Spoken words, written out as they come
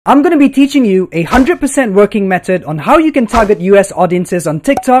I'm going to be teaching you a 100% working method on how you can target US audiences on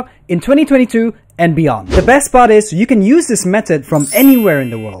TikTok in 2022 and beyond. The best part is you can use this method from anywhere in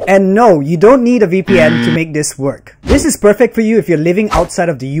the world. And no, you don't need a VPN to make this work. This is perfect for you if you're living outside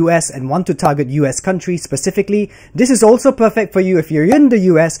of the US and want to target US countries specifically. This is also perfect for you if you're in the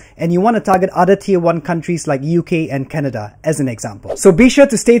US and you want to target other tier 1 countries like UK and Canada as an example. So be sure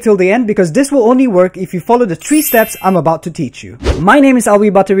to stay till the end because this will only work if you follow the 3 steps I'm about to teach you. My name is Alwi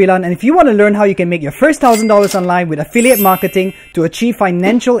Baturilan, and if you want to learn how you can make your first $1,000 online with affiliate marketing to achieve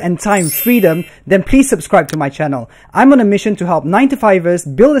financial and time freedom, then please subscribe to my channel. I'm on a mission to help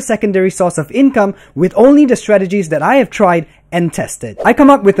 9-to-5ers build a secondary source of income with only the strategies that I have tried and tested. I come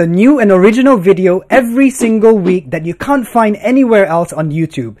up with a new and original video every single week that you can't find anywhere else on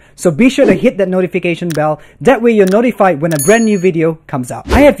YouTube. So be sure to hit that notification bell. That way you're notified when a brand new video comes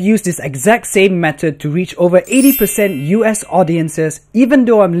out. I have used this exact same method to reach over 80% US audiences even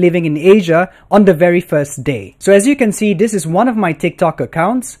though I'm living in Asia on the very first day. So as you can see, this is one of my TikTok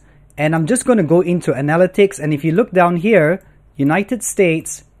accounts. And I'm just going to go into analytics, and if you look down here, United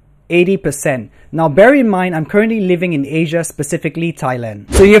States, 80%. Now bear in mind, I'm currently living in Asia, specifically Thailand.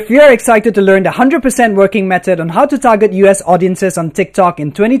 So if you're excited to learn the 100% working method on how to target US audiences on TikTok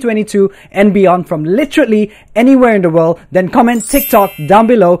in 2022 and beyond from literally anywhere in the world, then comment TikTok down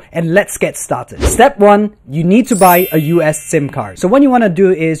below and let's get started. Step 1, you need to buy a US SIM card. So what you want to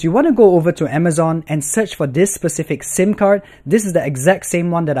do is you want to go over to Amazon and search for this specific SIM card. This is the exact same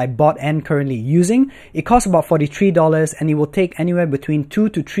one that I bought and currently using. It costs about $43 and it will take anywhere between 2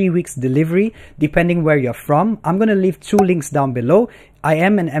 to 3 weeks delivery depending where you're from. I'm going to leave 2 links down below. I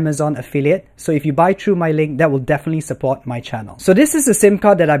am an Amazon affiliate, so if you buy through my link, that will definitely support my channel. So this is a SIM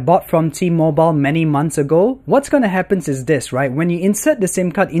card that I bought from T-Mobile many months ago. What's going to happen is this, right? When you insert the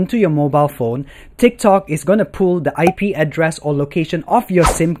SIM card into your mobile phone, TikTok is going to pull the IP address or location of your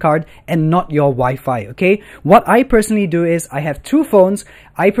SIM card and not your Wi-Fi, okay? What I personally do is I have 2 phones.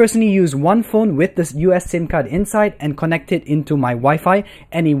 I personally use one phone with this US SIM card inside and connect it into my Wi-Fi,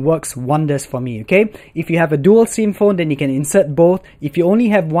 and it works wonders for me, okay? If you have a dual SIM phone, then you can insert both. If you only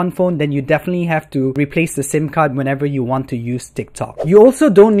have one phone, then you definitely have to replace the SIM card whenever you want to use TikTok. You also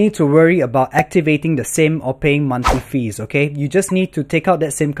don't need to worry about activating the SIM or paying monthly fees, okay? You just need to take out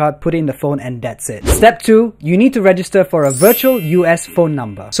that SIM card, put it in the phone, and that's it. Step 2, you need to register for a virtual US phone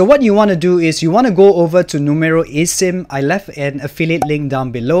number. So what you want to do is you want to go over to Numero eSIM. I left an affiliate link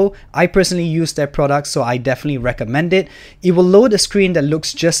down below. I personally use their product, so I definitely recommend it. It will load a screen that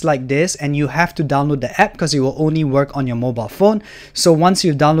looks just like this, and you have to download the app because it will only work on your mobile phone. So once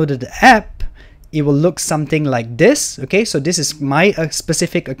you've downloaded the app, it will look something like this. Okay, so this is my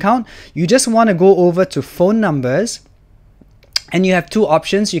specific account. You just want to go over to phone numbers, and you have 2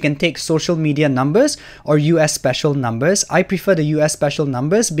 options. You can take social media numbers or US special numbers. I prefer the US special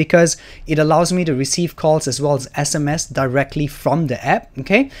numbers because it allows me to receive calls as well as SMS directly from the app.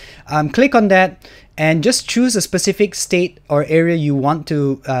 Okay, click on that and just choose a specific state or area you want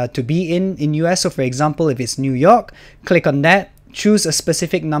to be in US. So for example, if it's New York, click on that. Choose a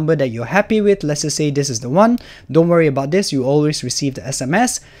specific number that you're happy with. Let's just say this is the one. Don't worry about this. You always receive the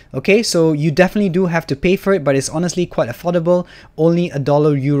SMS. Okay, so you definitely do have to pay for it, but it's honestly quite affordable. Only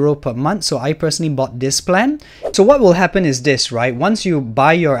 $1 per month. So I personally bought this plan. So what will happen is this, right? Once you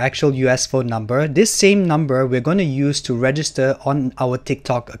buy your actual US phone number, this same number we're going to use to register on our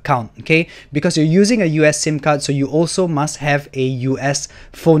TikTok account. Okay, because you're using a US SIM card, so you also must have a US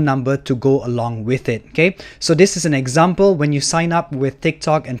phone number to go along with it. Okay, so this is an example. When you sign up with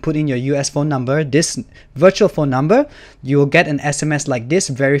TikTok and put in your US phone number, this virtual phone number, you will get an SMS like this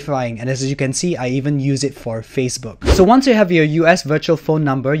verifying. And as you can see, I even use it for Facebook. So once you have your US virtual phone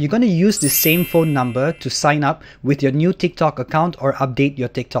number, you're going to use the same phone number to sign up with your new TikTok account or update your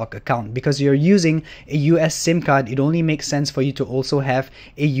TikTok account. Because you're using a US SIM card, it only makes sense for you to also have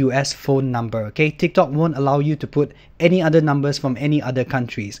a US phone number. Okay, TikTok won't allow you to put any other numbers from any other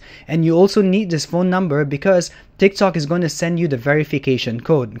countries. And you also need this phone number because TikTok is going to send you the verification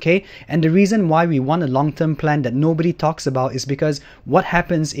code, okay? And the reason why we want a long-term plan that nobody talks about is because what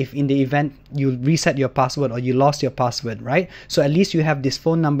happens if in the event you reset your password or you lost your password, right? So at least you have this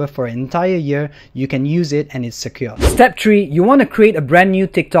phone number for an entire year, you can use it and it's secure. Step 3, you want to create a brand new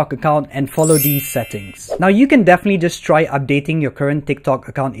TikTok account and follow these settings. Now you can definitely just try updating your current TikTok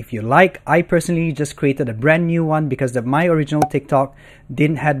account if you like. I personally just created a brand new one because my original TikTok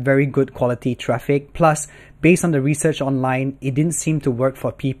didn't have very good quality traffic. Plus, based on the research online, it didn't seem to work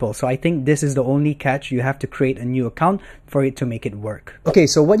for people. So I think this is the only catch. You have to create a new account for it to make it work. Okay,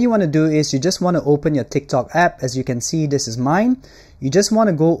 so what you want to do is you just want to open your TikTok app. As you can see, this is mine. You just want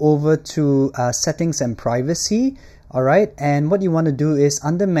to go over to settings and privacy. Alright, and what you want to do is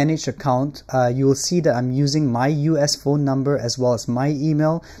under manage account, you will see that I'm using my US phone number as well as my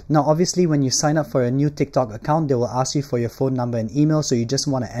email. Now obviously when you sign up for a new TikTok account, they will ask you for your phone number and email, so you just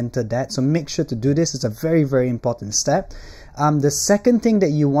want to enter that. So make sure to do this. It's a very important step. The second thing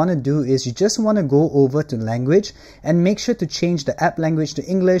that you want to do is you just want to go over to language and make sure to change the app language to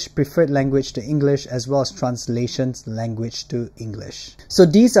English, preferred language to English, as well as translations language to English. So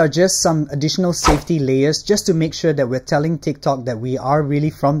these are just some additional safety layers just to make sure that we're telling TikTok that we are really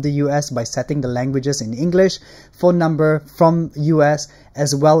from the US by setting the languages in English, phone number from US,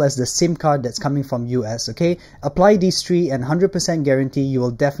 as well as the SIM card that's coming from US, okay? Apply these three and 100% guarantee you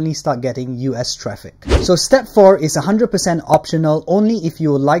will definitely start getting US traffic. So step 4 is 100% optional only if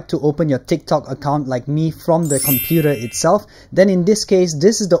you would like to open your TikTok account like me from the computer itself. Then in this case,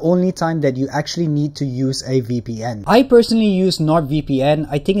 this is the only time that you actually need to use a VPN. I personally use NordVPN.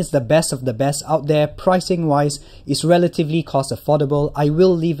 I think it's the best of the best out there. Pricing wise, it's relatively cost affordable. I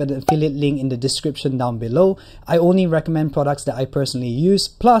will leave an affiliate link in the description down below. I only recommend products that I personally use.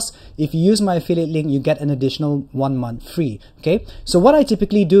 Plus, if you use my affiliate link, you get an additional 1 month free. Okay, so what I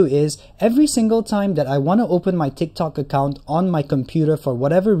typically do is every single time that I want to open my TikTok account on my computer for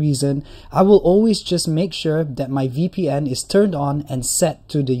whatever reason, I will always just make sure that my VPN is turned on and set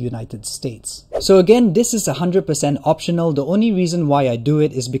to the United States. So again, this is 100% optional. The only reason why I do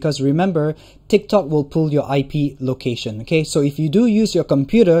it is because remember, TikTok will pull your IP location. Okay, so if you do use your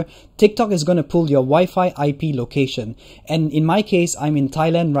computer, TikTok is going to pull your Wi-Fi IP location. And in my case, I'm in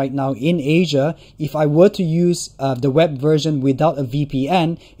Thailand right now in Asia. If I were to use the web version without a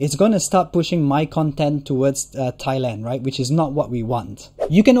VPN, it's going to start pushing my content towards Thailand, right? Which is not what we want.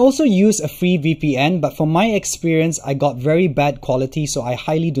 You can also use a free VPN, but from my experience, I got very bad quality, so I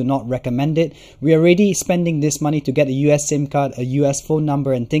highly do not recommend it. We're already spending this money to get a US SIM card, a US phone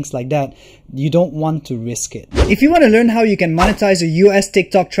number, and things like that. You don't want to risk it. If you want to learn how you can monetize your US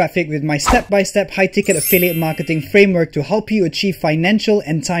TikTok traffic with my step-by-step high-ticket affiliate marketing framework to help you achieve financial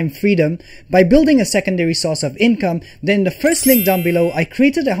and time freedom by building a secondary source of income, then in the first link down below, I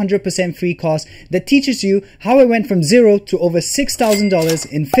created a 100% free course that teaches you how I went from zero to over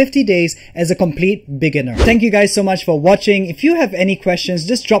 $6,000 in 50 days as a complete beginner. Thank you guys so much for watching. If you have any questions,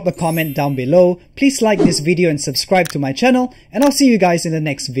 just drop a comment down below. Please like this video and subscribe to my channel, and I'll see you guys in the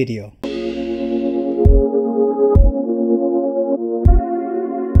next video.